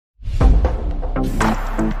Hello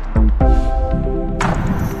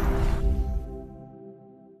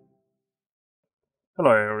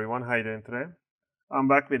everyone, how are you doing today? I'm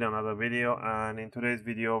back with another video, and in today's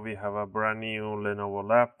video we have a brand new Lenovo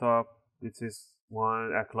laptop. This is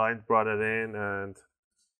one a client brought it in and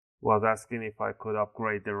was asking if I could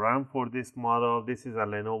upgrade the RAM for this model. This is a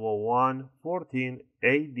Lenovo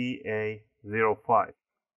 14Ada05,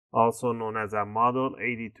 also known as a model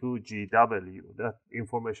 82Gw. That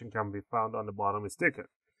information can be found on the bottom sticker.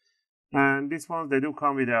 And these ones, they do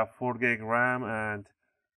come with a 4GB RAM, and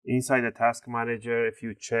inside the task manager, if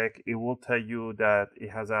you check, it will tell you that it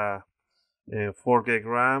has a 4GB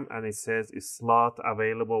RAM, and it says it's slot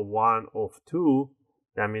available 1 of 2.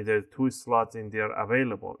 That means there's 2 slots in there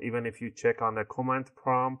available. Even if you check on the command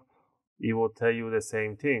prompt, it will tell you the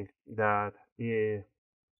same thing, that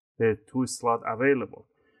there's 2 slots available.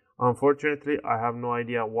 Unfortunately, I have no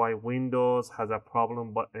idea why Windows has a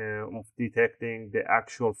problem of detecting the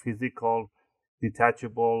actual physical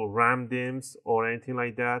detachable RAM DIMMs or anything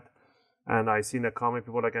like that. And I seen a comment,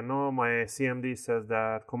 people like, no, my CMD says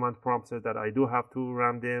that, command prompt says that I do have 2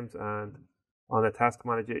 RAM DIMMs, and on the task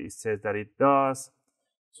manager it says that it does.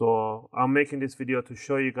 So I'm making this video to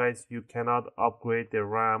show you guys you cannot upgrade the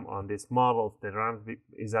RAM on this model. The RAM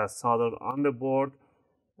is soldered on the board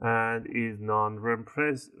and is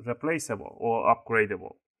non-replaceable or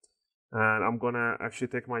upgradable. And I'm gonna actually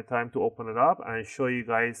take my time to open it up and show you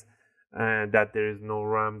guys that there is no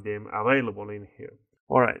RAM DIMM available in here.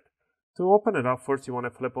 Alright, to open it up, first you want to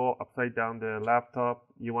flip upside down the laptop.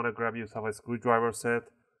 You want to grab yourself a screwdriver set.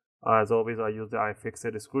 As always, I use the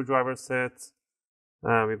UFIXTEK screwdriver sets.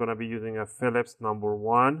 We're going to be using a Phillips number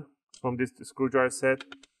 1 from this screwdriver set.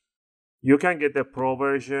 You can get the Pro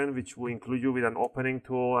version, which will include you with an opening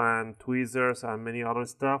tool and tweezers and many other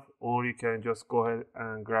stuff, or you can just go ahead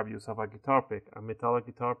and grab yourself a guitar pick. A metallic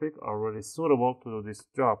guitar pick are really suitable to do this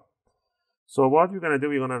job. So what we're going to do,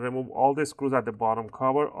 we're going to remove all the screws at the bottom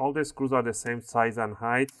cover. All the screws are the same size and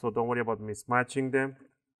height, so don't worry about mismatching them.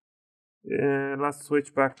 Let's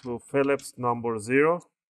switch back to Phillips number 0.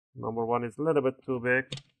 Number 1 is a little bit too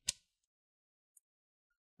big.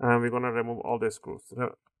 And we're going to remove all the screws.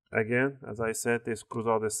 Again, as I said, the screws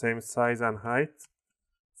are the same size and height,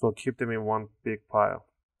 so keep them in one big pile.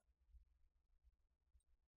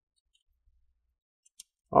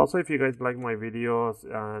 Also, if you guys like my videos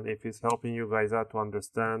and if it's helping you guys out to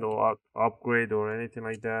understand or upgrade or anything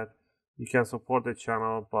like that, you can support the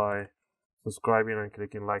channel by subscribing and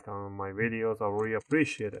clicking like on my videos. I really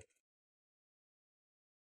appreciate it.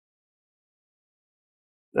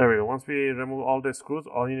 There we go. Once we remove all the screws,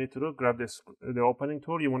 all you need to do, grab the opening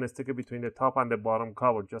tool. You want to stick it between the top and the bottom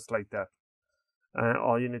cover, just like that. And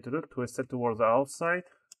all you need to do, twist it towards the outside.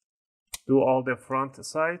 Do all the front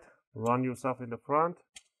side. Run yourself in the front.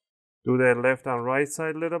 Do the left and right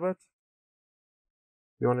side a little bit.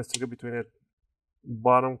 You want to stick it between the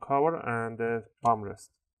bottom cover and the palm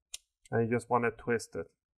rest. And you just want to twist it.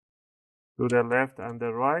 Do the left and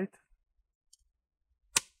the right.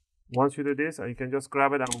 Once you do this, you can just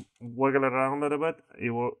grab it and wiggle it around a little bit.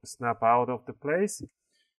 It will snap out of the place.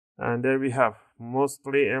 And there we have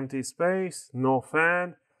mostly empty space, no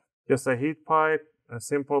fan, just a heat pipe, a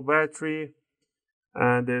simple battery,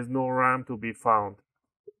 and there's no RAM to be found.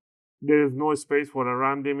 There is no space for a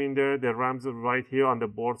RAM DIMM in there. The RAMs are right here on the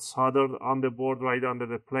board, soldered on the board right under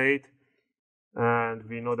the plate. And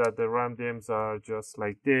we know that the RAM DIMMs are just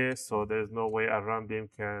like this, so there's no way a RAM DIMM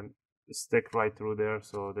can stick right through there.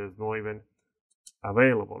 So there's no even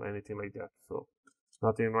available, anything like that. So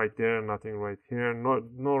nothing right there, nothing right here,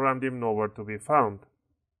 no RAM DIMM nowhere to be found.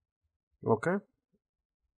 Okay,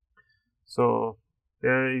 so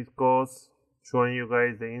there it goes, showing you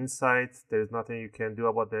guys the insides. There's nothing you can do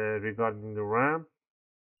about regarding the RAM.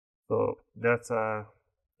 So that's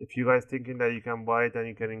if you guys thinking that you can buy it and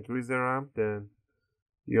you can increase the RAM, then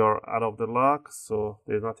you're out of the luck. So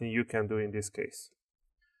there's nothing you can do in this case.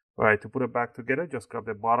 All right, to put it back together, just grab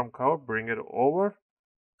the bottom cover, bring it over,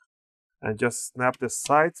 and just snap the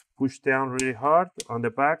sides, push down really hard on the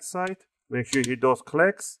back side. Make sure you hit those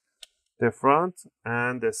clicks, the front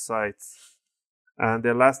and the sides. And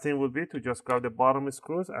the last thing would be to just grab the bottom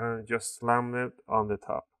screws and just slam it on the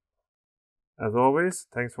top. As always,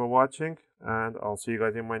 thanks for watching, and I'll see you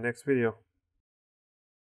guys in my next video.